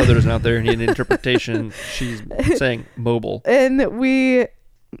non-Southerners out there who need an interpretation, she's saying mobile. And we,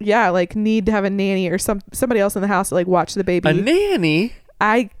 like need to have a nanny or somebody else in the house to like watch the baby. A nanny?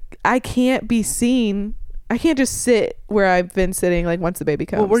 I can't be seen. I can't just sit where I've been sitting like once the baby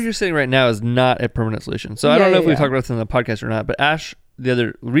comes. Well, where you're sitting right now is not a permanent solution. So I don't know if we talked about this in the podcast or not, but Ash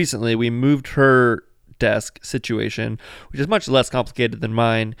recently we moved her desk situation, which is much less complicated than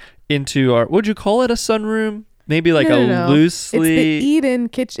mine, into our, would you call it a sunroom? Maybe like no. loosely. It's the Eden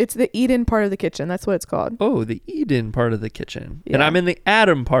kitchen. It's the Eden part of the kitchen. That's what it's called. Oh, the Eden part of the kitchen. Yeah. And I'm in the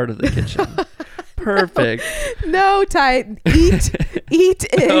Adam part of the kitchen. Perfect. No, Ty. Eat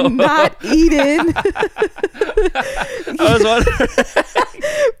in, not Eden. I was wondering.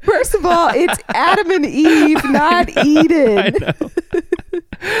 First of all, it's Adam and Eve, not Eden. I know.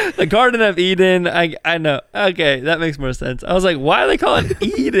 The Garden of Eden. I know. Okay, that makes more sense. I was like, why do they call it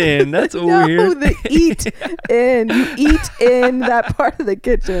Eden? That's weird. No, the eat in. You eat in that part of the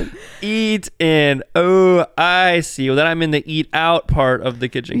kitchen. Eat in. Oh, I see. Well, then I'm in the eat out part of the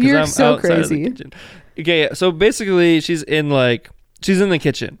kitchen. You're I'm so outside crazy. Of the kitchen. Okay, so basically she's in the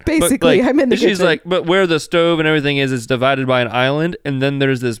kitchen. Basically, I'm in the kitchen. She's like, but where the stove and everything is divided by an island. And then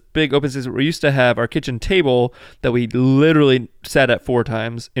there's this big open space where we used to have our kitchen table that we literally sat at 4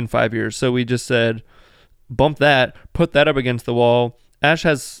 times in 5 years. So we just said, bump that, put that up against the wall. Ash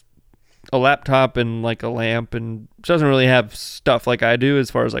has a laptop and like a lamp, and she doesn't really have stuff like I do as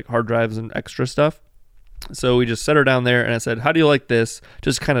far as like hard drives and extra stuff. So we just set her down there and I said, how do you like this?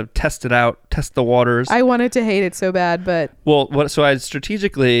 Just kind of test it out, test the waters. I wanted to hate it so bad, but... Well, so I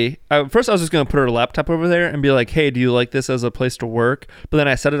strategically... first I was just going to put her laptop over there and be like, hey, do you like this as a place to work? But then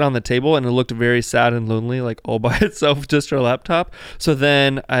I set it on the table and it looked very sad and lonely, like all by itself, just her laptop. So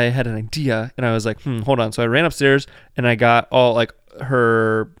then I had an idea and I was like, hold on. So I ran upstairs and I got all like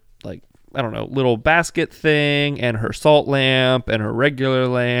her... like I don't know, little basket thing and her salt lamp and her regular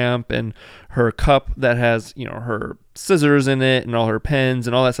lamp and her cup that has, her scissors in it and all her pens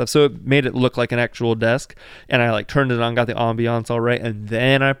and all that stuff. So it made it look like an actual desk. And I like turned it on, got the ambiance all right. And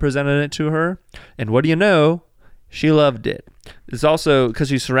then I presented it to her. And what do you know? She loved it. It's also because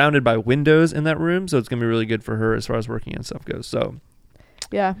she's surrounded by windows in that room. So it's going to be really good for her as far as working and stuff goes. So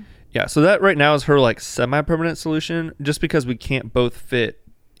yeah. So that right now is her like semi-permanent solution, just because we can't both fit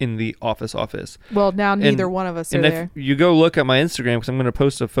in the office. Well, now neither one of us are there. If you go look at my Instagram, because I'm going to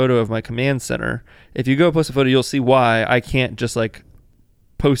post a photo of my command center. If you go post a photo, you'll see why I can't just like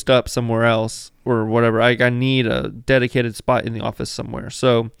post up somewhere else or whatever. I need a dedicated spot in the office somewhere.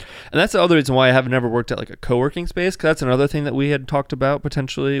 So, and that's the other reason why I have never worked at like a co-working space, because that's another thing that we had talked about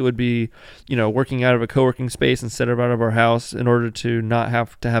potentially would be, working out of a co-working space instead of out of our house in order to not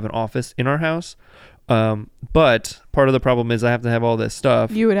have to have an office in our house. But part of the problem is I have to have all this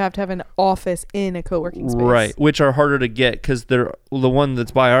stuff. You would have to have an office in a co-working space. Right, which are harder to get because they're the one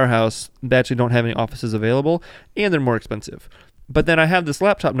that's by our house, they actually don't have any offices available, and they're more expensive. But then I have this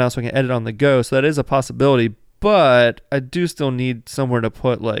laptop now so I can edit on the go, so that is a possibility, but I do still need somewhere to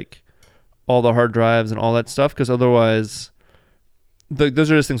put like all the hard drives and all that stuff, because otherwise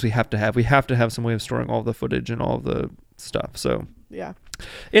those are just things we have to have. We have to have some way of storing all the footage and all the stuff. So yeah,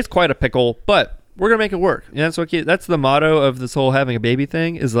 it's quite a pickle, but we're going to make it work. And that's the motto of this whole having a baby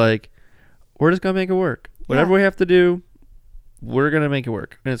thing is like, we're just going to make it work. Whatever we have to do, we're going to make it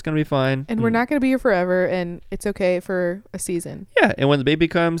work. And it's going to be fine. And we're not going to be here forever. And it's okay for a season. Yeah. And when the baby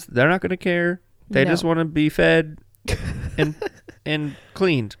comes, they're not going to care. They just want to be fed and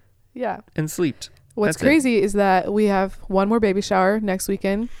cleaned. Yeah. And sleeped. What's crazy is that we have one more baby shower next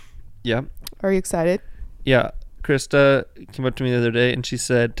weekend. Yeah. Are you excited? Yeah. Krista came up to me the other day and she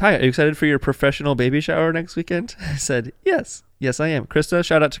said, Ty, are you excited for your professional baby shower next weekend? I said, yes, I am. Krista,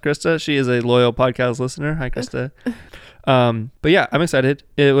 shout out to Krista. She is a loyal podcast listener. Hi, Krista. But yeah, I'm excited.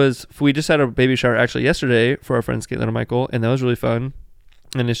 We just had a baby shower actually yesterday for our friends Caitlin and Michael, and that was really fun.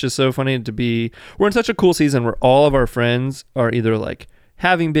 And it's just so funny we're in such a cool season where all of our friends are either like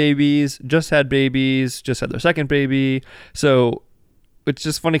having babies, just had their second baby. So it's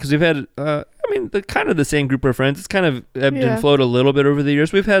just funny because we've had, the same group of friends. It's kind of ebbed and flowed a little bit over the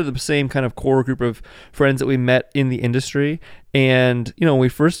years. We've had the same kind of core group of friends that we met in the industry. And, when we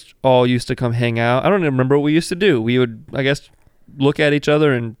first all used to come hang out, I don't even remember what we used to do. We would, I guess, look at each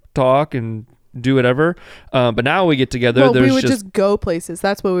other and talk and do whatever. But now we get together. Well, There's we would just go places.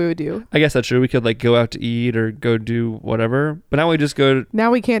 That's what we would do. I guess that's true. We could like go out to eat or go do whatever. But now we just go.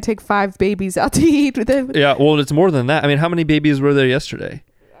 Now we can't take 5 babies out to eat with them. Yeah. Well, it's more than that. I mean, how many babies were there yesterday?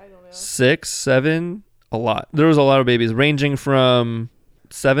 I don't know. 6, 7, a lot. There was a lot of babies ranging from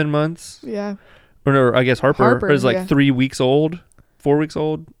 7 months. Yeah. Or no, I guess Harper is like yeah. 3 weeks old, 4 weeks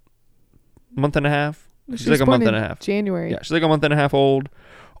old, month and a half. She's like a month and a half. January. Yeah, she's like a month and a half old,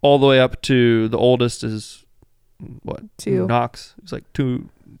 all the way up to the oldest is what? 2. Knox. It's like 2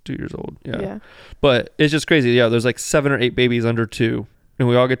 years old. Yeah. But it's just crazy. Yeah, there's like 7 or 8 babies under 2, and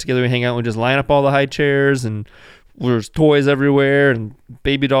we all get together, we hang out, and we just line up all the high chairs, and there's toys everywhere, and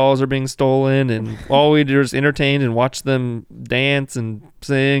baby dolls are being stolen, and all we do is entertain and watch them dance and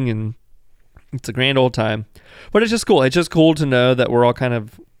sing, and it's a grand old time. But it's just cool. It's just cool to know that we're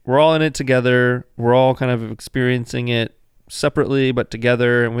all in it together. We're all kind of experiencing it separately but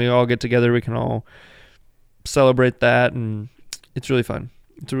together, and we all get together. We can all celebrate that, and it's really fun.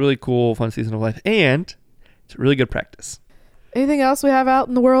 It's a really cool, fun season of life, and it's a really good practice. Anything else we have out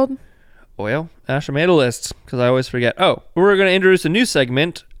in the world? Well, Asher made a list because I always forget. Oh, we're going to introduce a new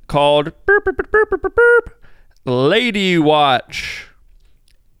segment called Burp, Burp, Burp, Burp, Burp, Burp, Burp, Lady Watch.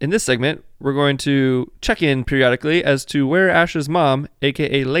 In this segment, we're going to check in periodically as to where Ash's mom,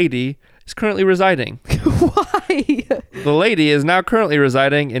 aka Lady, is currently residing. Why? The lady is now currently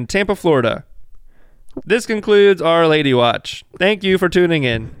residing in Tampa, Florida. This concludes our Lady Watch. Thank you for tuning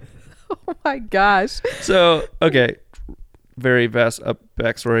in. Oh my gosh. So, okay, very vast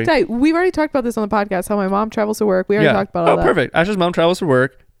backstory. Hey, we've already talked about this on the podcast, how my mom travels to work. We already talked about all that. Oh, perfect. Ash's mom travels for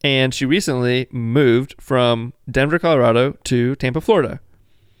work, and she recently moved from Denver, Colorado to Tampa, Florida.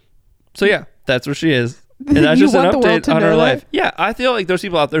 So yeah, that's where she is. And that's You just an want the world update to on her know life. that? Yeah, I feel like there's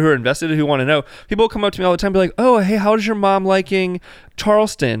people out there who are invested who want to know. People come up to me all the time and be like, oh, hey, how is your mom liking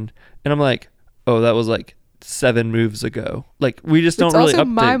Charleston? And I'm like, oh, that was like 7 moves ago. Like, we just don't It's really also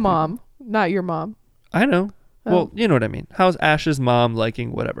update. my mom, not your mom. I know. Oh. Well, you know what I mean. How's Ash's mom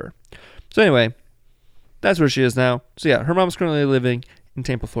liking whatever? So anyway, that's where she is now. So yeah, her mom's currently living in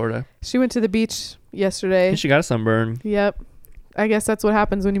Tampa, Florida. She went to the beach yesterday. And she got a sunburn. Yep. I guess that's what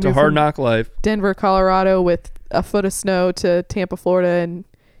happens when you It's a move hard from knock life. Denver, Colorado with a foot of snow to Tampa, Florida, and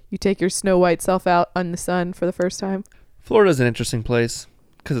you take your snow white self out on the sun for the first time. Florida's an interesting place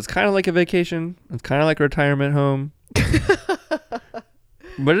because it's kind of like a vacation. It's kind of like a retirement home.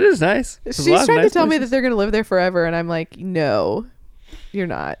 But it is nice. There's a lot She's of trying to nice tell me places. that they're going to live there forever, and I'm like, no, you're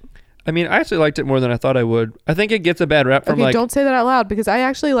not. I mean, I actually liked it more than I thought I would. I think it gets a bad rap from Okay, don't say that out loud because I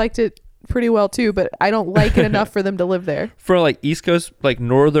actually liked it pretty well too, but I don't like it enough for them to live there. for like East Coast, like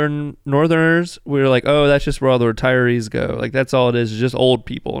Northerners, we're like, oh, that's just where all the retirees go. Like that's all it is just old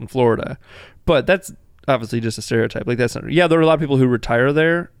people in Florida. But that's obviously just a stereotype. Like that's not. Yeah, there are a lot of people who retire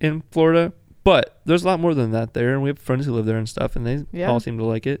there in Florida, but there's a lot more than that there, and we have friends who live there and stuff, and they all seem to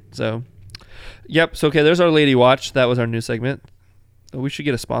like it. So, yep. So okay, there's our Lady Watch. That was our new segment. We should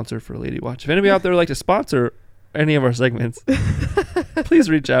get a sponsor for Lady Watch. If anybody out there would like to sponsor any of our segments, please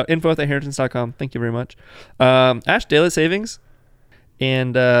reach out. info@inheritance.com. Thank you very much. Ash, daylight savings.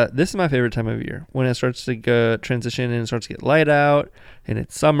 And this is my favorite time of year when it starts to go transition and it starts to get light out and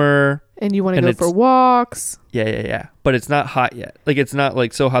it's summer. And you want to go for walks. Yeah. But it's not hot yet. Like it's not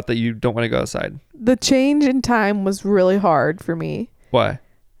like so hot that you don't want to go outside. The change in time was really hard for me. Why?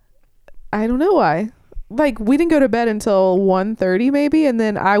 I don't know why. Like we didn't go to bed until 1:30 maybe, and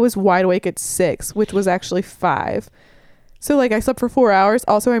then I was wide awake at 6, which was actually 5. So like I slept for 4 hours.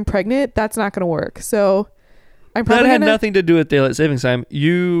 Also, I'm pregnant. That's not going to work. So I'm probably that had nothing to do with daylight savings time.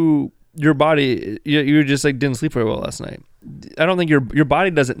 Your body, you just like didn't sleep very well last night. I don't think your body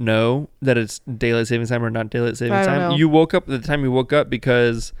doesn't know that it's daylight savings time or not daylight savings time. Know. You woke up at the time you woke up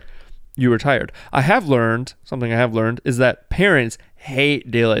because you were tired. Something I have learned is that parents hate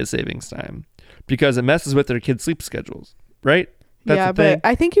daylight savings time because it messes with their kids' sleep schedules, right? That's the thing. But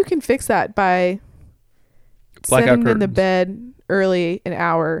I think you can fix that by Blackout setting in the curtains. bed early an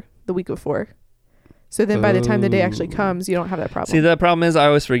hour the week before. So then by the time the day actually comes, you don't have that problem. See, the problem is I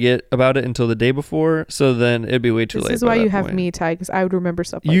always forget about it until the day before, so then it'd be way too late. This is why you have me, Ty, because I would remember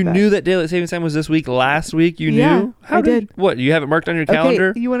stuff like You that. knew that daylight savings time was this week. Last week, you knew? I did. What, you have it marked on your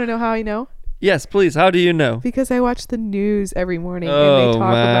calendar? Okay, you want to know how I know? Yes, please. How do you know? Because I watch the news every morning and they talk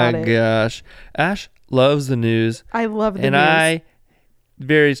about it. Oh my gosh. Ash loves the news. I love the and news. I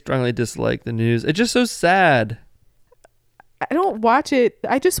very strongly dislike the news. It's just so sad. I don't watch it.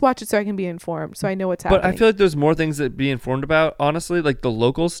 I just watch it so I can be informed, so I know what's happening. But I feel like there's more things to be informed about. Honestly, like the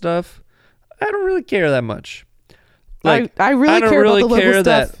local stuff, I don't really care that much. Like, I really don't care really about the care local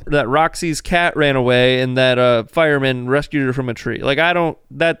stuff. that Roxy's cat ran away and that fireman rescued her from a tree. Like, I don't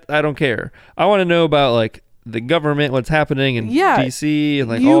care. I want to know about like the government, what's happening in DC, and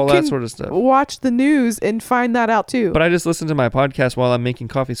like all that sort of stuff. Watch the news and find that out too. But I just listen to my podcast while I'm making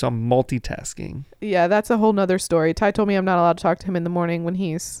coffee, so I'm multitasking. Yeah, that's a whole nother story. Ty told me I'm not allowed to talk to him in the morning when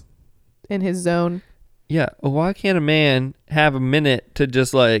he's in his zone. Yeah, well, why can't a man have a minute to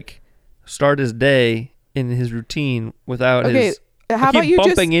just like start his day in his routine without his... How about you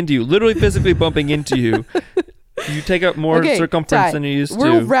bumping into you, literally physically bumping into you. You take up more circumference Ty, than you used to.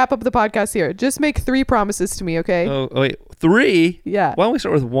 We'll wrap up the podcast here. Just make 3 promises to me, okay? Oh, wait. 3? Yeah. Why don't we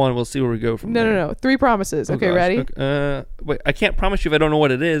start with 1? We'll see where we go from there. No. 3 promises. Okay, gosh. ready? Okay. Wait, I can't promise you if I don't know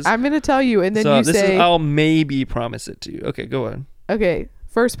what it is. I'm going to tell you, and then you say... I'll maybe promise it to you. Okay, go on. Okay,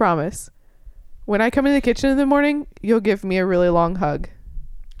 first promise. When I come into the kitchen in the morning, you'll give me a really long hug.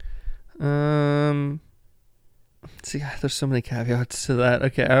 See, there's so many caveats to that.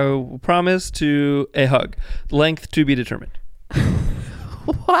 Okay, I will promise to a hug. Length to be determined.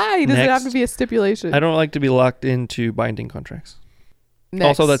 Why does it have to be a stipulation? I don't like to be locked into binding contracts. Next.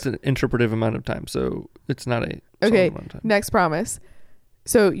 Also, that's an interpretive amount of time, so it's not a okay. amount of time. Next promise.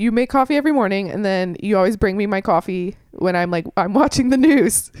 So you make coffee every morning, and then you always bring me my coffee when I'm watching the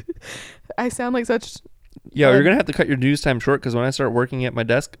news. I sound like such. Yeah, you're gonna have to cut your news time short because when I start working at my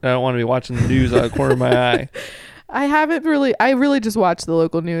desk, I don't want to be watching the news out of the corner of my eye. I really just watch the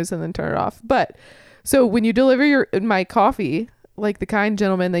local news and then turn it off. But so when you deliver my coffee, like the kind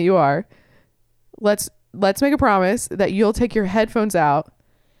gentleman that you are, let's make a promise that you'll take your headphones out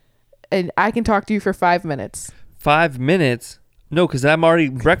and I can talk to you for 5 minutes. 5 minutes? No, because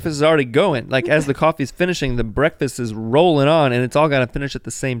breakfast is already going. Like as the coffee's finishing, the breakfast is rolling on and it's all got to finish at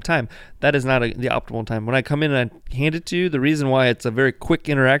the same time. That is not the optimal time. When I come in and I hand it to you, the reason why it's a very quick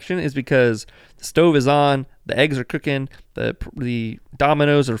interaction is because the stove is on, the eggs are cooking, the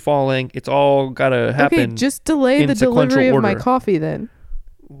dominoes are falling. It's all got to happen. Okay, just delay the delivery of my coffee then.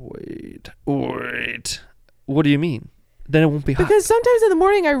 Wait. What do you mean? Then it won't be hot. Because sometimes in the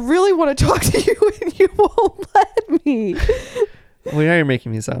morning I really want to talk to you and you won't let me. Well, now you're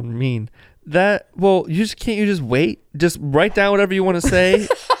making me sound mean. Can't you just wait? Just write down whatever you want to say.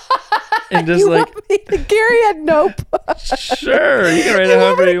 And just want me to carry a notebook? Sure, you can write it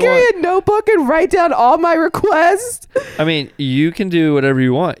however you want. Carry a notebook and write down all my requests? I mean, you can do whatever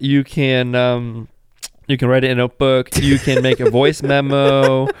you want. You can write it in a notebook. You can make a voice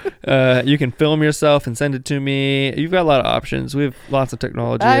memo. You can film yourself and send it to me. You've got a lot of options. We have lots of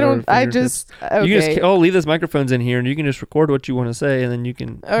technology. I'll leave those microphones in here and you can just record what you want to say and then you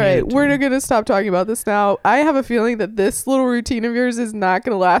can. All right. We're going to stop talking about this now. I have a feeling that this little routine of yours is not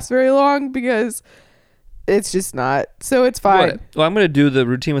going to last very long because it's just not. So it's fine. What? Well, I'm going to do the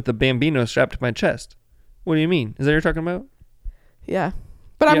routine with the Bambino strapped to my chest. What do you mean? Is that what you're talking about? Yeah.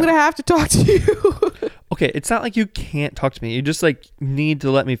 But I'm going to have to talk to you. Okay, it's not like you can't talk to me. You just like need to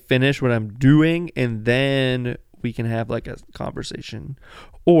let me finish what I'm doing and then we can have like a conversation.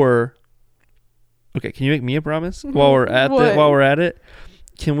 Or okay, can you make me a promise while we're at it?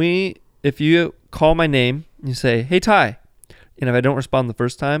 Can we, if you call my name, you say, "Hey Ty." And if I don't respond the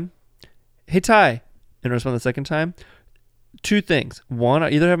first time, "Hey Ty," and respond the second time, 2 things. 1, I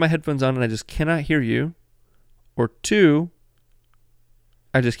either have my headphones on and I just cannot hear you, or 2,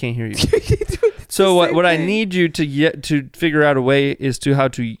 I just can't hear you. So what I need you to figure out a way is how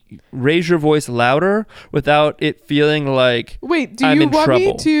to raise your voice louder without it feeling like Wait, do I'm you in want trouble.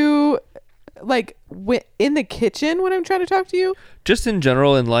 me to like in the kitchen when I'm trying to talk to you? Just in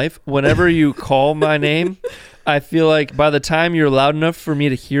general in life, whenever you call my name, I feel like by the time you're loud enough for me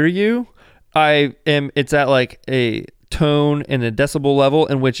to hear you, it's at like a tone and a decibel level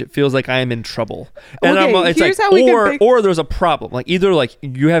in which it feels like I am in trouble. And or there's a problem. Like either like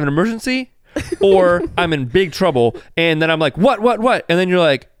you have an emergency or I'm in big trouble and then I'm like, what? And then you're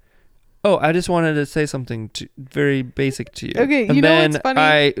like, oh, I just wanted to say something very basic to you. Okay, and you know then what's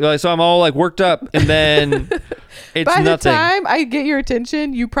funny? So I'm all like worked up and then it's By the nothing. time I get your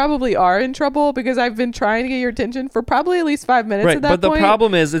attention, you probably are in trouble because I've been trying to get your attention for probably at least 5 minutes at that point. But the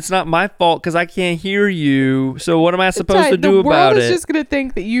problem is it's not my fault because I can't hear you. So what am I supposed to do about it? The world is just going to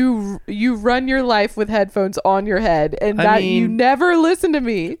think that you run your life with headphones on your head and you never listen to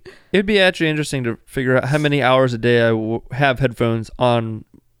me. It'd be actually interesting to figure out how many hours a day I have headphones on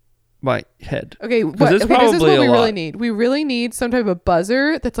my head. Okay, this is what we really need. We really need some type of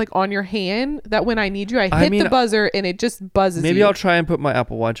buzzer that's like on your hand that when I need you, I hit the buzzer and it just buzzes. Maybe I'll try and put my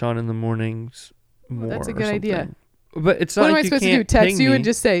Apple Watch on in the mornings more. That's a good idea. But it's not what like am I supposed to do? Text you and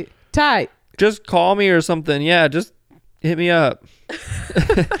just say, "Ty." Just call me or something. Yeah, just hit me up.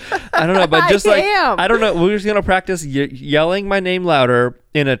 I don't know, but just like, I don't know. We're just going to practice yelling my name louder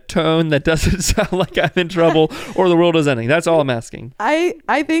in a tone that doesn't sound like I'm in trouble or the world is ending. That's all I'm asking.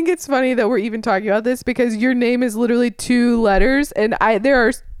 I think it's funny that we're even talking about this because your name is literally 2 letters and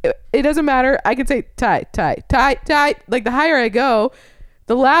it doesn't matter. I can say Ty. Like the higher I go,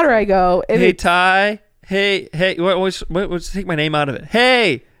 the louder I go. And hey, Ty. Hey, what's take my name out of it?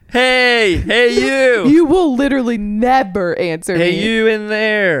 Hey, you. You will literally never answer me. Hey, you in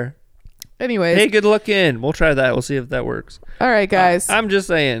there. Anyways. Hey, good looking. We'll try that. We'll see if that works. All right, guys. I'm just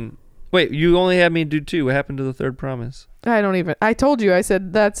saying. Wait, you only had me do 2. What happened to the 3rd promise? I told you. I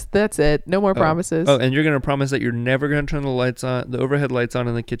said that's it. No more promises. Oh, and you're going to promise that you're never going to turn the overhead lights on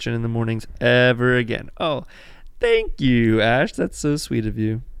in the kitchen in the mornings ever again. Oh, thank you, Ash. That's so sweet of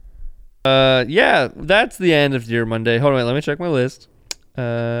you. Yeah, that's the end of Dear Monday. Hold on, let me check my list.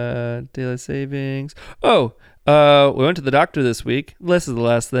 Daylight savings. We went to the doctor this week. This is the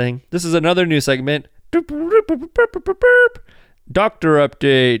last thing. This is another new segment. Doctor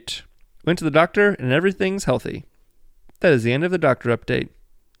update. Went to the doctor and everything's healthy. That is the end of the doctor update.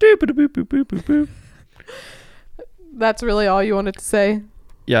 That's really all you wanted to say?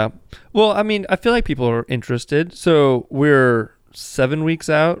 Yeah. Well, I mean, I feel like people are interested. So we're 7 weeks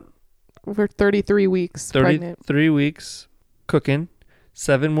out. We're 33 weeks pregnant. 33 weeks cooking.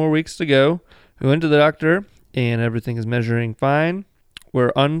 7 more weeks to go. We went to the doctor and everything is measuring fine.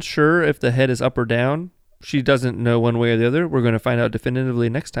 We're unsure if the head is up or down. She doesn't know one way or the other. We're going to find out definitively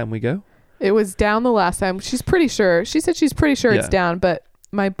next time we go. It was down the last time. She's pretty sure. She said she's pretty sure it's down, but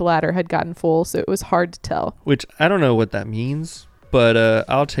my bladder had gotten full, so it was hard to tell. Which I don't know what that means, but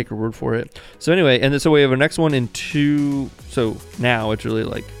I'll take her word for it. So anyway, and so we have our next one in 2. So now it's really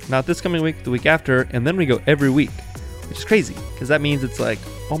like not this coming week, the week after, and then we go every week, which is crazy because that means it's like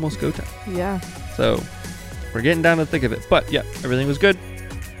almost go time. Yeah. So we're getting down to the thick of it. But yeah, everything was good.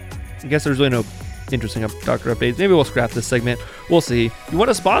 I guess there's really no interesting doctor updates. Maybe we'll scrap this segment. We'll see. If you want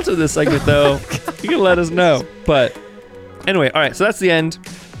to sponsor this segment though, you can let us know. But anyway, all right, so that's the end.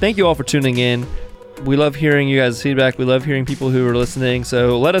 Thank you all for tuning in. We love hearing you guys' feedback. We love hearing people who are listening.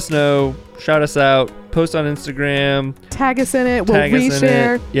 So let us know, shout us out, post on Instagram, tag us in it. We'll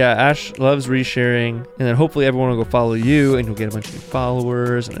reshare. Yeah, Ash loves resharing, and then hopefully everyone will go follow you and you'll get a bunch of new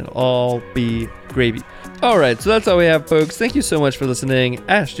followers and it'll all be gravy. All right, so that's all we have, folks. Thank you so much for listening.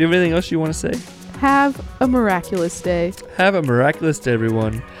 Ash, do you have anything else you want to say? Have a miraculous day. Have a miraculous day,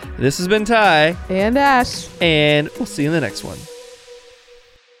 everyone. This has been Ty. And Ash. And we'll see you in the next one.